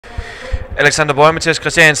Alexandra, Bøje, Mathias,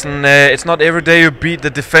 Christiansen. It's not every day you beat the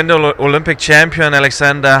defending Olympic champion,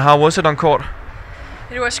 Alexandra. How was it on court?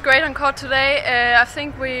 It was great on court today. I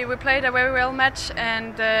think we played a very well match,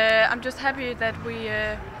 and I'm just happy that we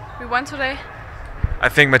won today. I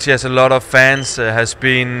think, Mathias, a lot of fans has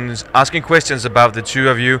been asking questions about the two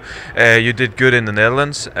of you. You did good in the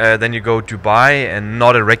Netherlands, then you go Dubai, and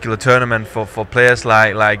not a regular tournament for players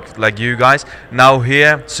like you guys. Now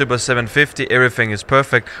here, Super 750, everything is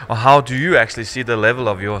perfect. Or how do you actually see the level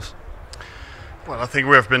of yours? Well, I think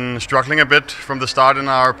we have been struggling a bit from the start in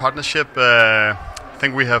our partnership. I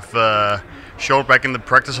think we have showed back in the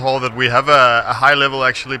practice hall that we have a high level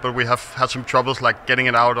actually, but we have had some troubles like getting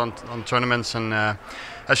it out on tournaments. And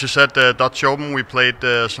as you said, Dutch Open, we played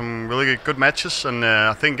some really good matches, and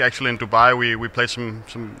I think actually in Dubai we played some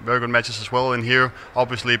very good matches as well. And here,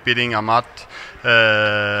 obviously beating Ahmad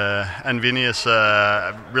and Vinny is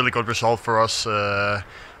a really good result for us.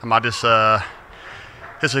 Ahmad is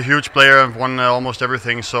he's a huge player and won almost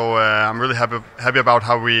everything, so I'm really happy about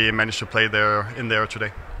how we managed to play there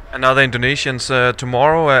today. Another Indonesians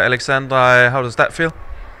tomorrow, Alexandra. How does that feel?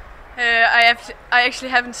 I actually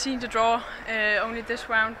haven't seen the draw, only this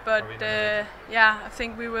round, but yeah, I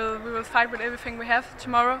think we will fight with everything we have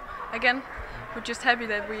tomorrow again. We're just happy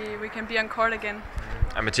that we can be on court again.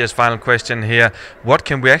 And Mathias, final question here. What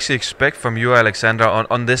can we actually expect from you, Alexandra,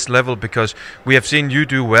 on this level? Because we have seen you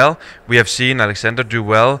do well, we have seen Alexandra do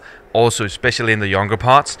well, also especially in the younger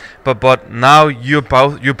parts. But now you're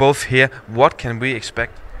both here. What can we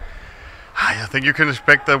expect? I think you can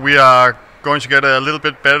expect that we are going to get a little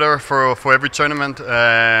bit better for every tournament.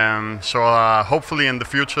 So hopefully in the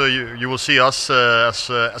future you will see us as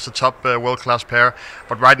a top world-class pair.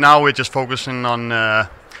 But right now we're just focusing on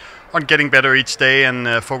getting better each day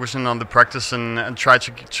and focusing on the practice and try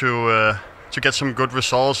to get some good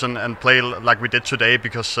results and play like we did today,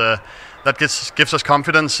 because that gives us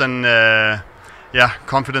confidence, and yeah,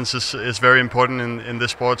 confidence is very important in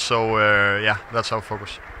this sport. So yeah, that's our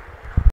focus.